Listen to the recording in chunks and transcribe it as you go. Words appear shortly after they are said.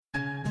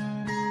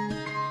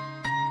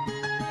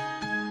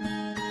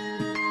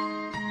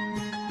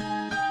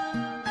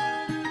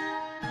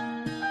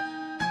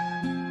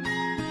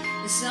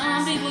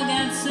Some people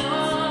got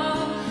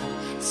soul,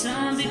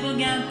 some people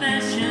got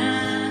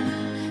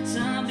passion,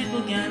 some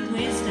people got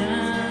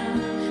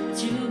wisdom,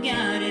 but you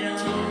got it all.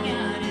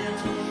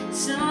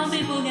 Some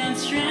people got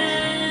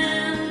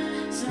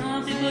strength,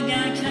 some people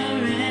got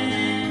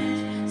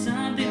courage,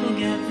 some people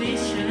got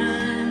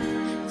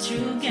vision, but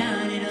you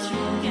got it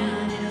all.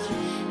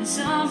 And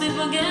some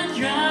people got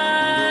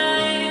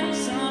drive,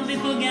 some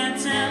people got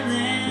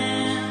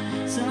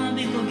talent, some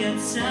people got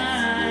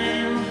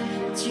style,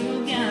 but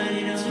you got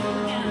it all.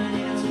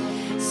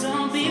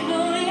 Some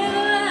people live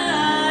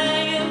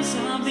life,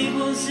 some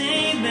people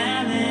say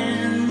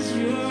balance.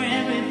 You're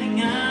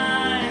everything I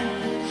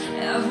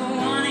ever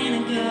wanted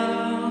to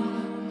go,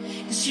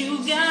 'cause you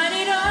got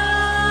it all.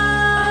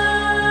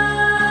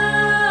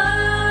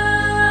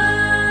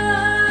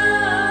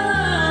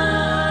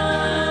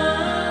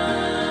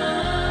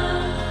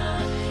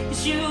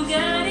 'Cause you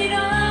got it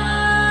all.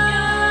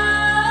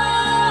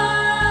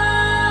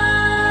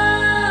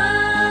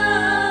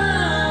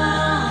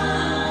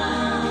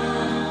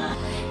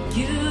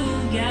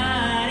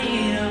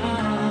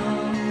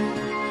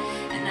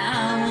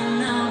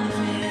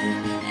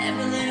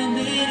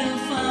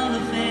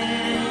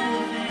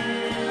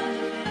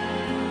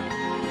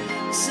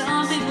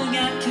 Some people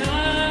got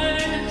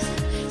curves,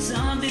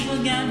 some people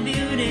got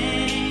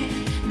beauty,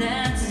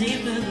 that's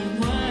deeper than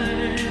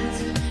words,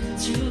 but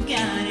you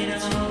got it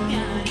all.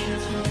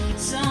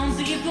 Some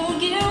people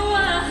get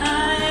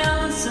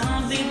wild,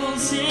 some people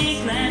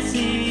say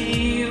classy.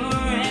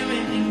 You're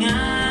everything I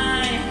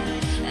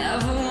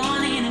ever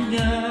wanted in a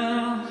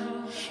girl,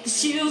 'cause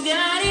you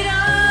got it all.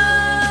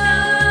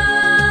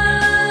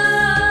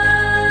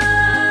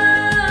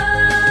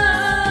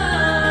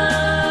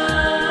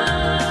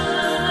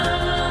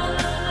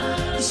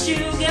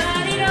 You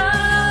got it all.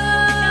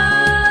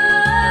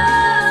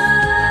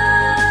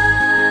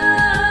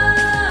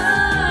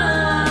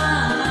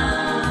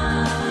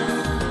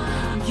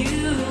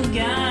 You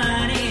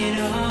got it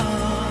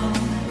all.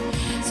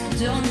 So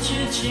don't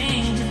you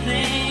change a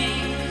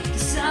thing,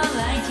 'cause I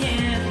like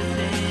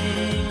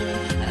everything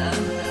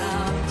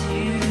about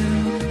you.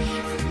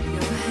 From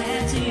your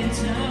head to your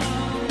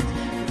toes,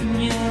 from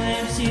your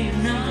lips to your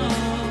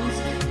nose,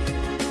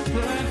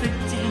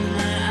 perfect in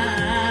my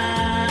eyes.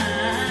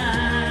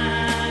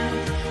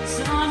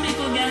 Some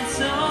people got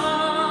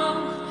soul,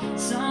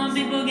 some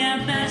people got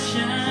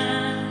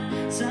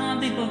passion, some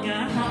people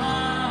got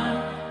heart,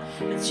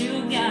 but you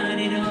got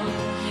it all.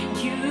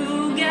 You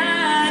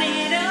got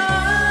it all.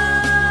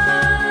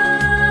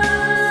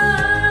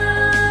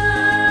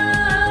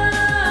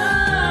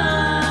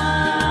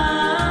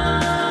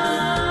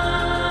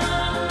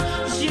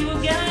 'Cause you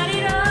got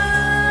it all.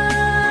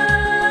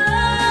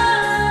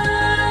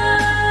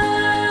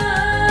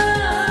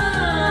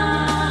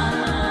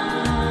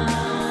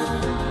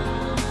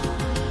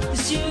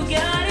 You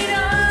got it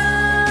all.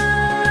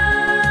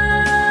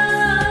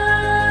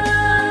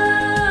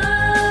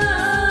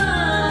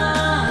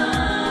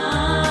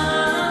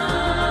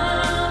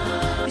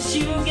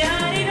 You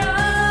got it all.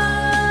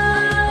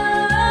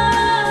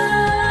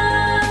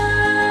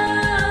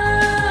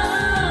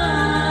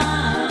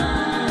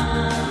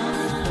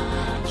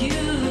 You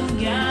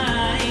got